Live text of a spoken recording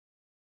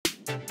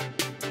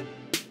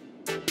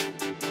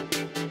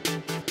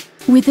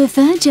With the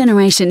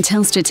third-generation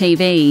Telstra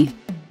TV,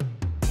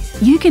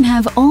 you can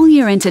have all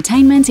your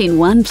entertainment in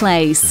one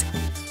place,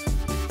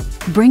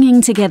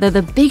 bringing together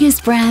the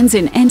biggest brands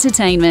in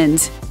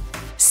entertainment.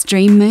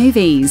 Stream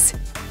movies,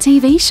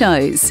 TV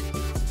shows,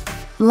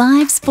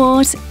 live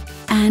sport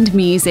and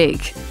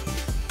music.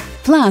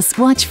 Plus,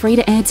 watch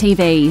free-to-air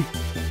TV.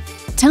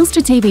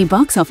 Telstra TV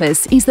Box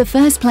Office is the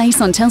first place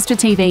on Telstra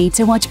TV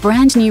to watch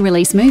brand new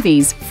release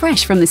movies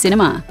fresh from the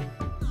cinema.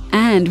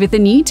 And with the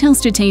new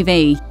Telstra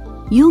TV,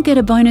 you'll get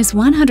a bonus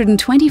 $125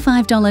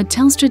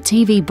 Telstra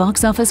TV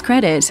Box Office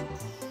credit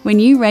when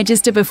you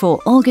register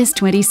before August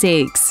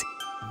 26.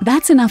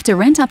 That's enough to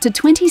rent up to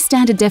 20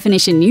 standard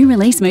definition new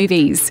release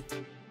movies.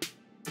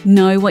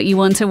 Know what you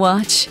want to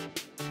watch?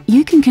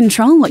 You can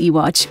control what you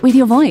watch with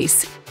your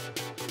voice.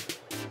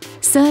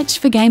 Search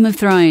for Game of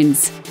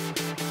Thrones.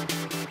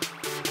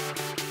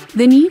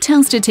 The new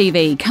Telstra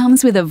TV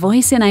comes with a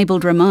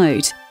voice-enabled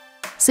remote,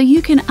 so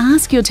you can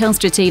ask your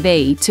Telstra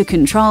TV to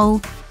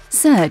control,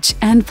 search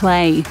and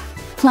play,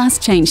 plus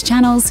change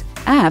channels,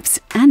 apps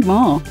and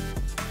more.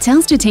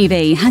 Telstra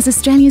TV has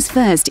Australia's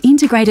first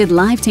integrated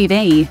live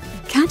TV,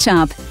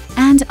 catch-up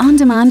and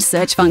on-demand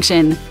search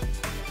function.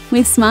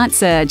 With Smart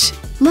Search,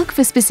 look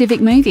for specific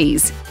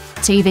movies,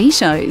 TV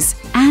shows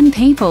and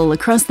people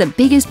across the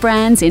biggest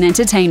brands in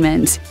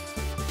entertainment.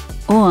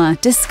 Or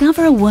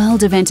discover a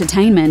world of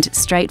entertainment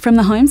straight from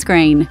the home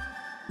screen.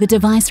 The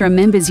device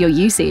remembers your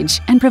usage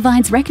and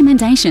provides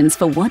recommendations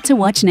for what to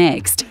watch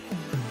next.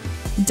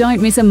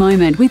 Don't miss a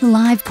moment with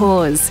Live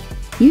Pause.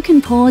 You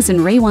can pause and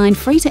rewind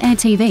free-to-air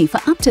TV for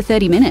up to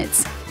 30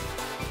 minutes.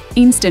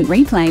 Instant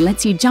Replay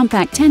lets you jump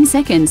back 10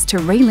 seconds to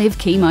relive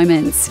key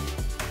moments.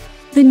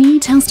 The new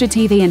Telstra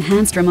TV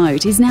Enhanced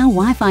Remote is now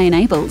Wi-Fi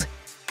enabled,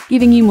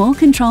 giving you more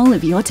control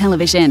of your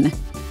television.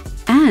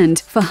 And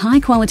for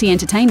high-quality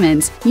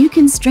entertainment, you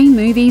can stream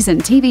movies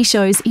and TV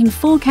shows in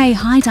 4K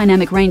high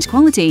dynamic range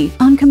quality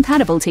on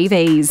compatible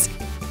TVs.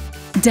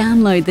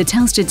 Download the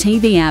Telstra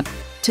TV app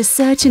to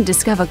search and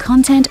discover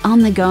content on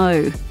the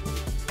go.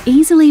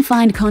 Easily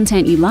find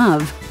content you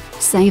love,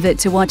 save it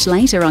to watch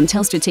later on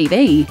Telstra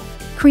TV,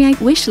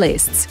 create wish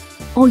lists,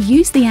 or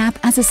use the app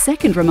as a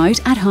second remote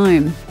at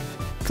home.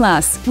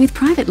 Plus, with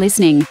private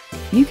listening,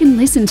 you can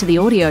listen to the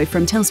audio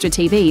from Telstra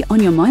TV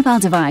on your mobile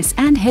device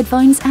and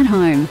headphones at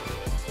home.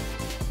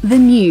 The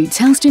new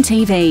Telstra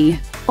TV.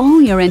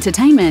 All your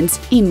entertainment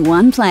in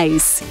one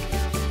place.